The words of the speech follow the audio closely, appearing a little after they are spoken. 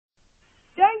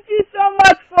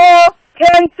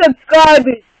10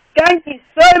 subscribers. Thank you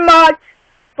so much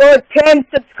for 10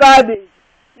 subscribers.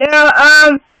 Now,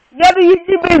 the other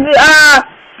YouTubers,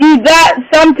 do that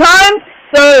sometimes.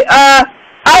 So,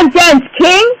 I'm James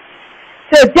King.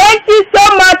 So, thank you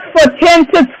so much for 10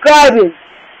 subscribers.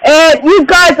 And you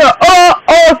guys are all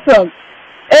awesome.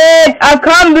 And I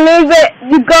can't believe it.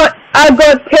 I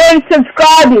got 10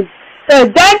 subscribers.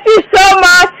 So, thank you so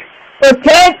much for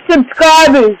 10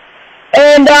 subscribers.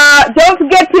 And, don't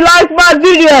forget to like my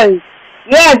videos.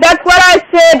 Yeah, that's what I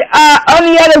said, on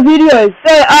the other videos.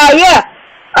 So, yeah.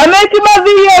 I'm making my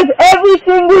videos every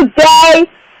single day.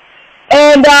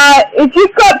 And, if you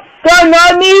don't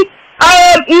know me, I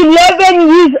am 11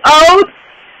 years old.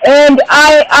 And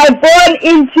I born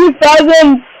in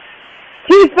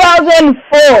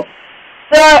 2004.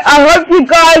 So, I hope you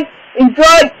guys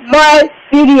enjoyed my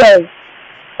videos.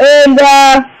 And,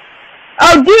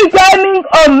 I'll do gaming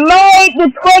on May the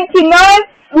 29th.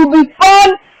 Will be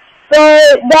fun. So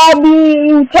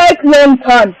that'll take a long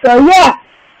time. So yeah,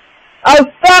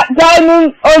 I'll start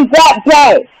gaming on that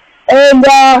day. And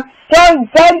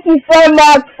thank you so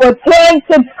much for 10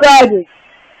 subscribers.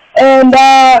 And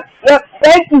yep,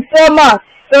 thank you so much.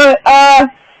 So I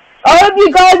hope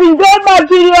you guys enjoyed my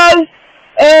videos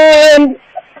and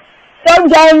some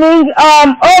gaming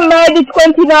on May the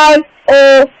 29th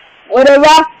or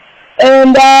whatever.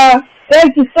 And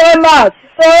thank you so much.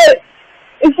 So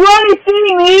if you want to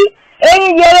see me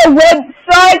any other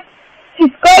website,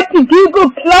 just go to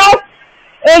Google Plus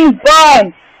and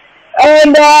Vine.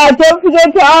 And don't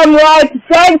forget to write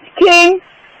James King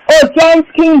or James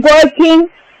King Boy King.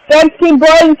 James King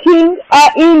Boy King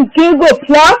are in Google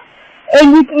Plus,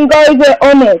 and you can go there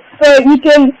on it. So you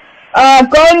can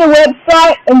go on the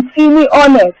website and see me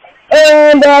on it.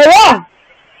 And yeah.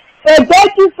 So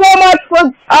thank you so much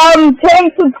for 10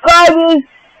 subscribers.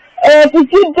 And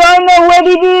if you don't know what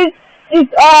it is,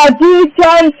 just do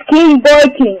James King Boy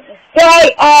King.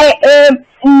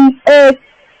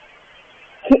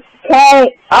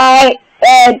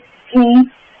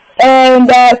 JAMESKINT and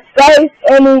space,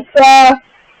 and it's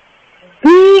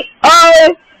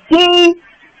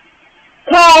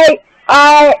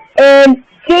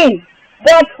BODKING.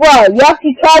 That's why you have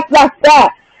to type like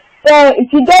that. So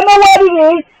if you don't know what it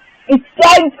is, it's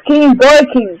James King Boy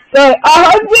King. So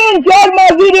I hope you enjoyed my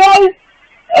videos,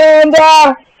 and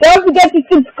don't forget to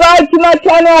subscribe to my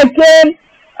channel again.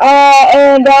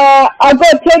 And I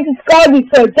got 10 subscribers,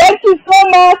 so thank you so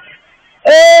much,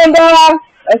 and I'll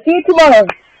see you tomorrow.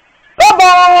 Bye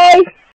bye.